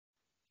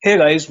Hey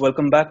guys,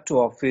 welcome back to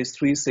Office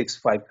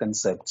 365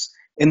 Concepts.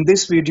 In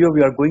this video,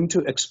 we are going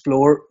to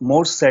explore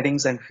more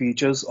settings and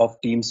features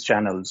of Teams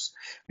channels.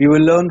 We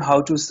will learn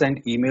how to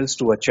send emails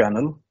to a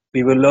channel.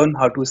 We will learn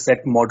how to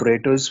set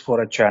moderators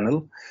for a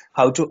channel,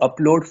 how to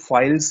upload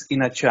files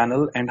in a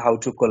channel and how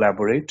to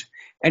collaborate,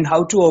 and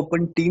how to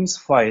open Teams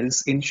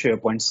files in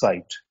SharePoint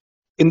site.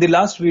 In the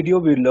last video,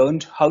 we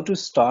learned how to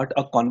start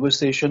a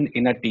conversation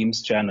in a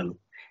Teams channel.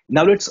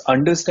 Now let's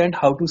understand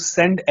how to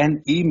send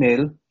an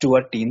email to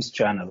a Teams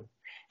channel.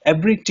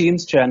 Every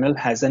Teams channel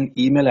has an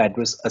email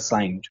address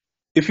assigned.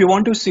 If you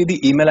want to see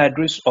the email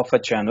address of a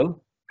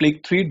channel,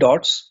 click three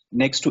dots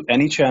next to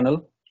any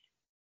channel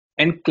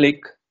and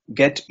click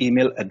Get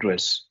Email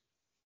Address.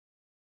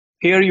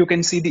 Here you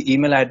can see the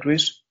email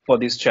address for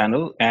this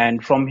channel,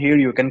 and from here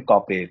you can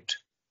copy it.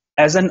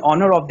 As an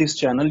owner of this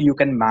channel, you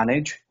can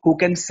manage who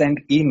can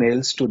send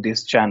emails to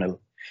this channel.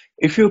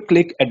 If you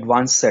click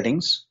Advanced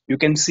Settings, you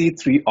can see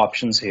three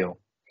options here.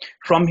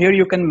 From here,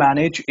 you can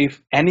manage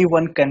if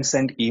anyone can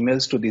send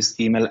emails to this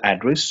email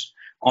address,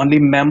 only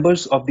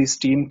members of this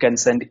team can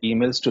send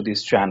emails to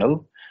this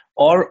channel,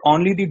 or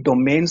only the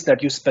domains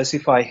that you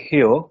specify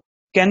here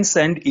can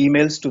send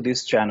emails to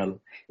this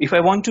channel. If I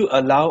want to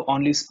allow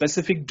only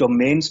specific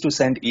domains to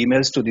send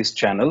emails to this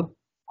channel,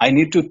 I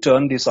need to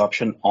turn this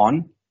option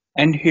on,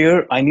 and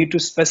here I need to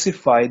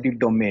specify the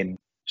domain.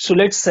 So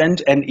let's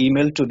send an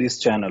email to this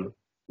channel.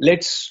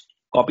 Let's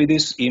copy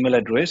this email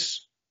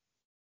address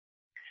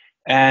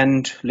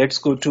and let's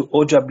go to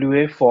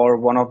OWA for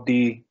one of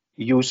the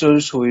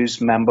users who is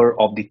member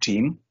of the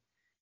team,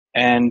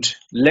 and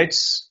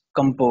let's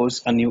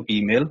compose a new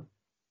email.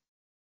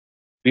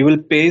 We will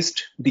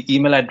paste the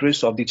email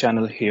address of the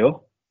channel here.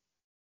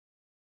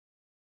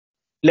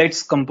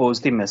 Let's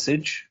compose the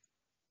message.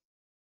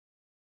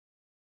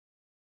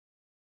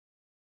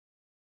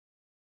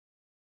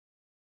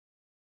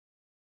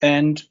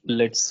 And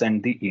let's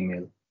send the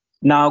email.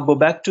 Now go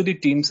back to the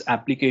Teams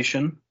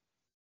application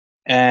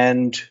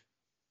and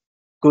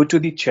go to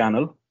the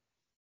channel.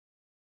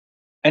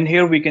 And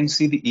here we can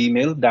see the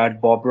email that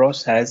Bob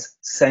Ross has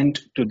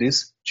sent to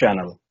this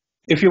channel.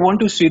 If you want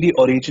to see the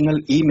original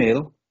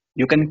email,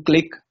 you can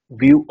click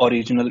View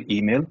Original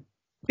Email.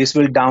 This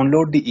will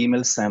download the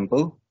email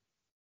sample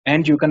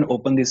and you can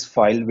open this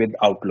file with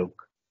Outlook.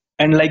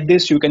 And like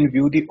this, you can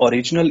view the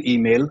original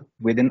email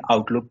within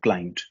Outlook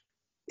client.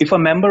 If a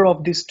member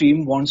of this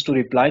team wants to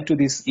reply to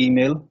this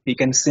email, he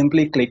can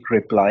simply click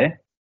Reply,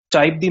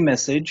 type the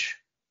message,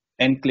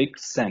 and click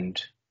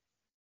Send.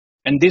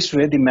 And this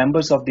way, the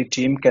members of the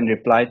team can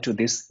reply to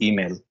this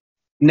email.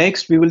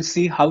 Next, we will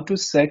see how to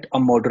set a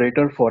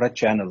moderator for a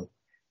channel.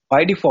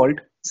 By default,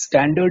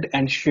 standard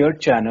and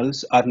shared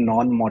channels are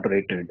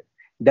non-moderated.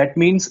 That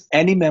means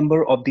any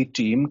member of the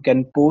team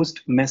can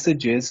post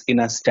messages in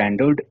a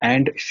standard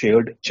and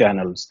shared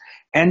channels,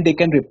 and they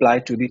can reply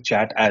to the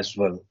chat as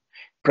well.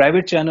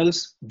 Private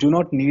channels do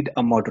not need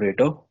a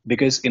moderator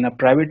because in a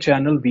private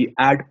channel, we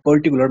add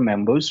particular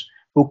members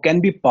who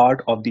can be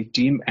part of the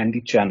team and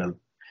the channel.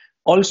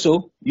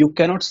 Also, you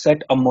cannot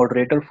set a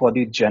moderator for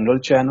the general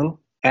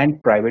channel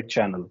and private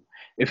channel.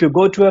 If you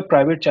go to a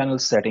private channel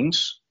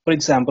settings, for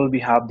example, we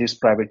have this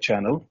private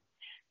channel,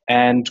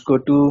 and go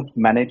to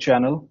Manage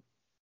Channel,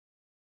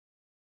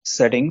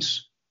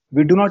 Settings,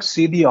 we do not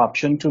see the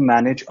option to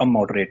manage a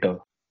moderator.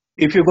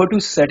 If you go to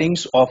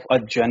settings of a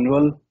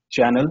general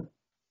channel,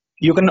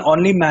 you can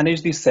only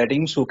manage the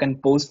settings who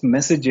can post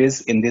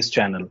messages in this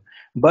channel,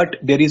 but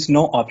there is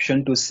no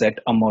option to set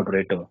a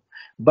moderator.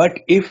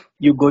 But if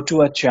you go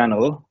to a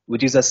channel,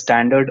 which is a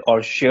standard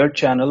or shared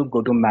channel,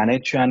 go to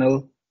Manage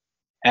Channel,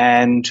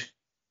 and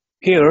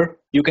here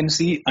you can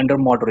see under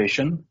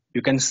Moderation,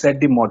 you can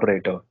set the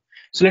moderator.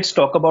 So let's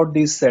talk about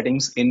these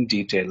settings in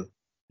detail.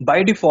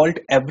 By default,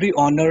 every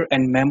owner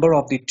and member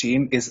of the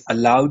team is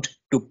allowed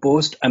to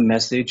post a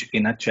message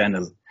in a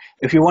channel.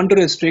 If you want to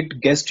restrict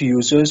guest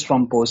users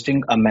from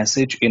posting a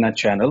message in a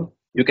channel,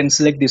 you can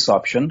select this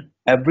option.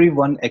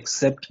 Everyone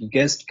except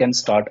guest can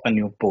start a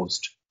new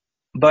post.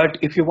 But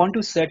if you want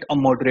to set a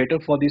moderator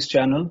for this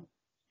channel,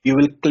 you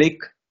will click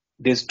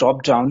this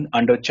drop down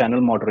under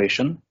channel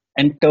moderation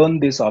and turn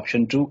this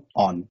option to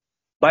on.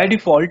 By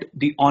default,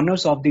 the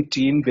owners of the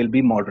team will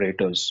be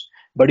moderators.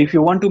 But if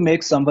you want to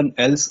make someone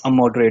else a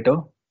moderator,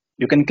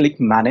 you can click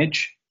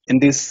Manage. In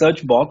this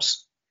search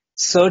box,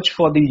 search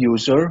for the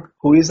user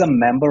who is a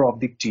member of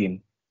the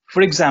team.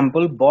 For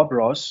example, Bob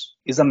Ross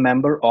is a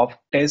member of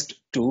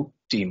Test2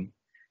 team.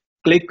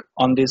 Click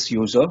on this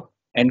user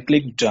and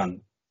click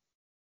Done.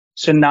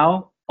 So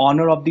now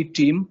owner of the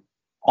team,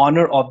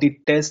 owner of the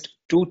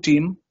Test2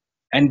 team,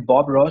 and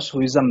Bob Ross,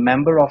 who is a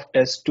member of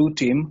Test2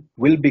 team,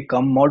 will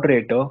become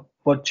moderator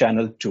for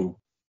channel 2.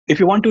 If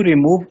you want to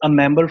remove a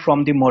member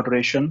from the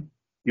moderation,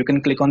 you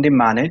can click on the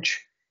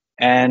Manage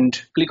and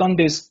click on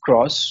this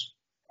cross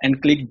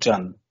and click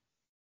Done.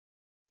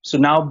 So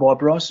now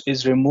Bob Ross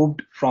is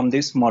removed from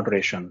this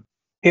moderation.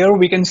 Here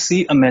we can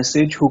see a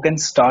message who can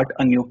start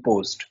a new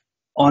post.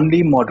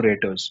 Only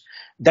moderators.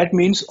 That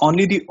means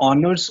only the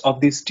owners of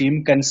this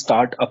team can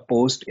start a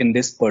post in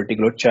this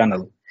particular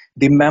channel.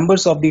 The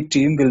members of the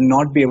team will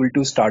not be able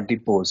to start the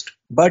post,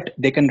 but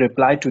they can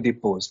reply to the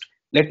post.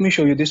 Let me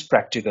show you this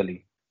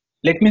practically.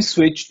 Let me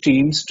switch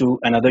teams to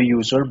another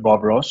user,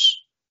 Bob Ross.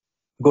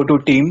 Go to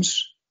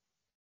Teams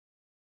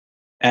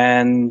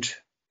and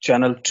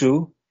Channel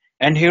 2.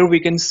 And here we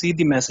can see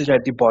the message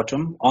at the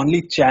bottom.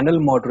 Only channel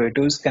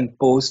moderators can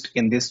post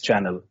in this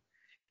channel.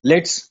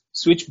 Let's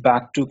switch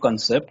back to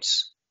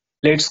concepts.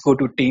 Let's go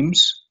to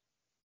Teams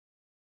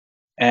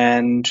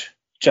and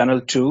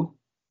Channel 2.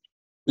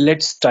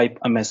 Let's type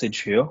a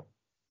message here.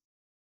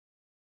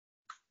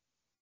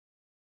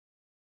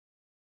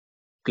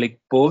 Click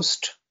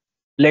Post.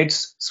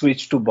 Let's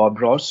switch to Bob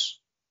Ross.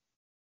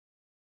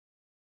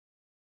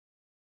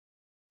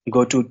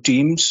 Go to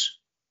Teams,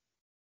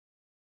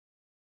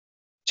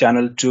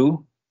 Channel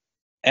 2,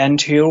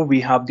 and here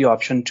we have the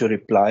option to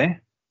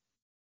reply.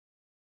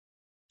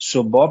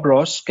 So Bob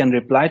Ross can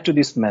reply to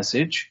this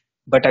message,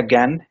 but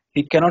again,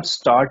 he cannot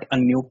start a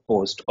new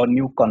post or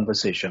new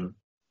conversation.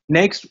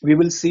 Next, we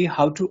will see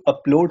how to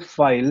upload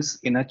files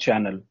in a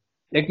channel.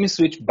 Let me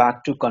switch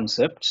back to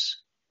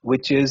concepts,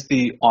 which is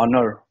the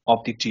owner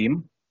of the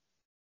team.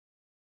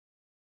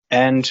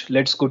 And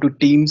let's go to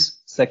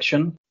Teams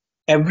section.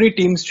 Every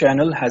Teams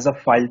channel has a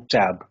file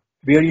tab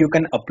where you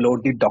can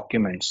upload the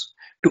documents.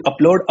 To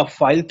upload a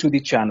file to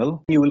the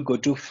channel, you will go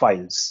to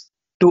Files.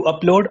 To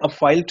upload a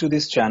file to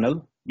this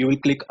channel, you will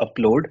click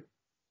Upload,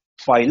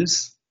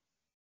 Files,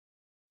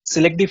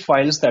 select the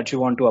files that you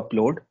want to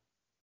upload,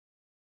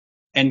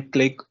 and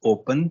click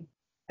Open.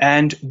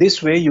 And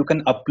this way you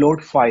can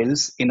upload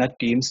files in a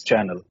Teams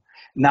channel.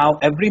 Now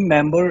every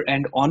member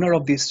and owner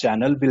of this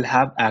channel will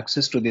have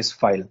access to this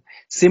file.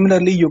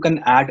 Similarly, you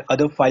can add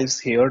other files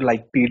here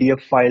like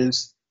PDF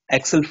files,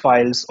 Excel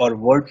files, or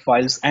Word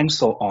files, and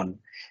so on.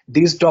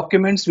 These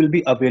documents will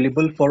be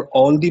available for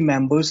all the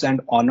members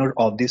and owner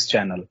of this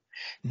channel.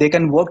 They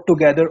can work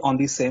together on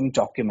the same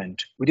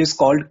document, which is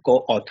called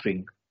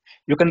co-authoring.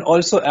 You can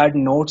also add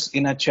notes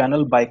in a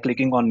channel by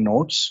clicking on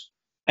Notes,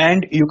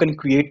 and you can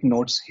create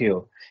notes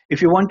here.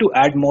 If you want to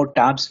add more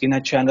tabs in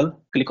a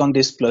channel, click on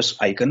this plus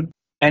icon.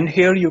 And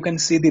here you can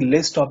see the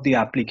list of the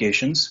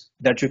applications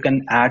that you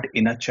can add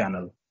in a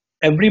channel.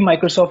 Every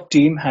Microsoft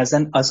team has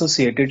an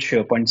associated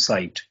SharePoint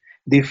site.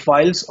 The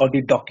files or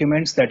the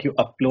documents that you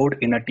upload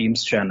in a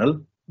Teams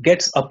channel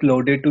gets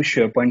uploaded to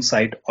SharePoint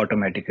site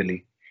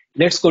automatically.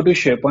 Let's go to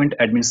SharePoint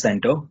Admin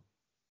Center.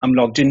 I'm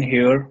logged in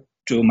here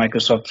to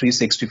Microsoft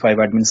 365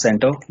 Admin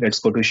Center. Let's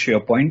go to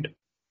SharePoint.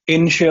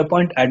 In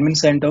SharePoint Admin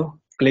Center,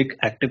 click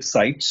Active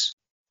Sites.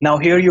 Now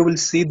here you will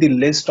see the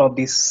list of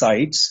these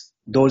sites.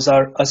 Those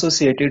are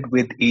associated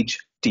with each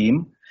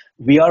team.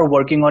 We are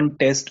working on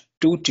test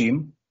 2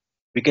 team.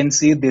 We can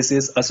see this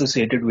is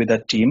associated with a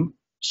team.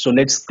 So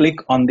let's click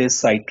on this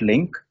site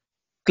link.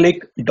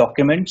 Click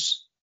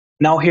Documents.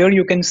 Now here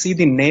you can see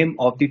the name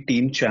of the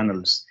team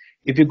channels.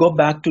 If you go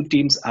back to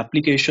Teams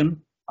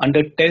application,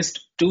 under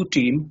test 2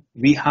 team,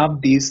 we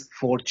have these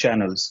 4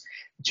 channels: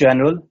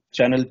 General,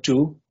 Channel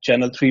 2,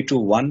 Channel 3 to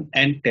 1,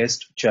 and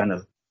Test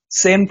channel.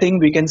 Same thing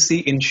we can see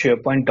in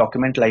SharePoint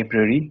document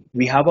library.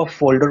 We have a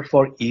folder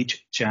for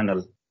each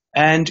channel.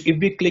 And if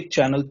we click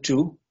Channel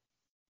 2,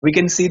 we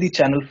can see the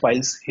channel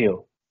files here.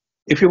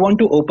 If you want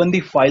to open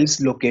the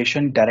files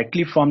location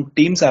directly from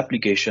Teams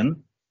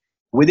application,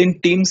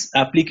 within Teams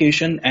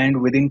application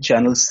and within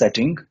channel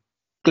setting,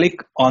 click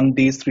on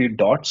these 3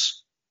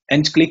 dots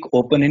and click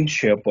Open in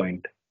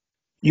SharePoint.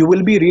 You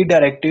will be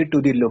redirected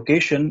to the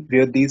location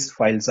where these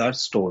files are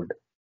stored.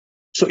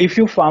 So if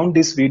you found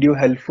this video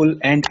helpful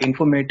and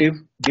informative,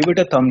 give it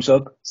a thumbs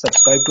up,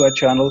 subscribe to our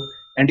channel,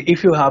 and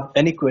if you have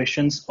any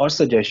questions or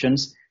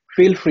suggestions,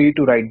 feel free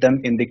to write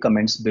them in the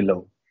comments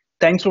below.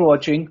 Thanks for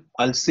watching.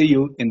 I'll see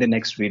you in the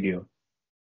next video.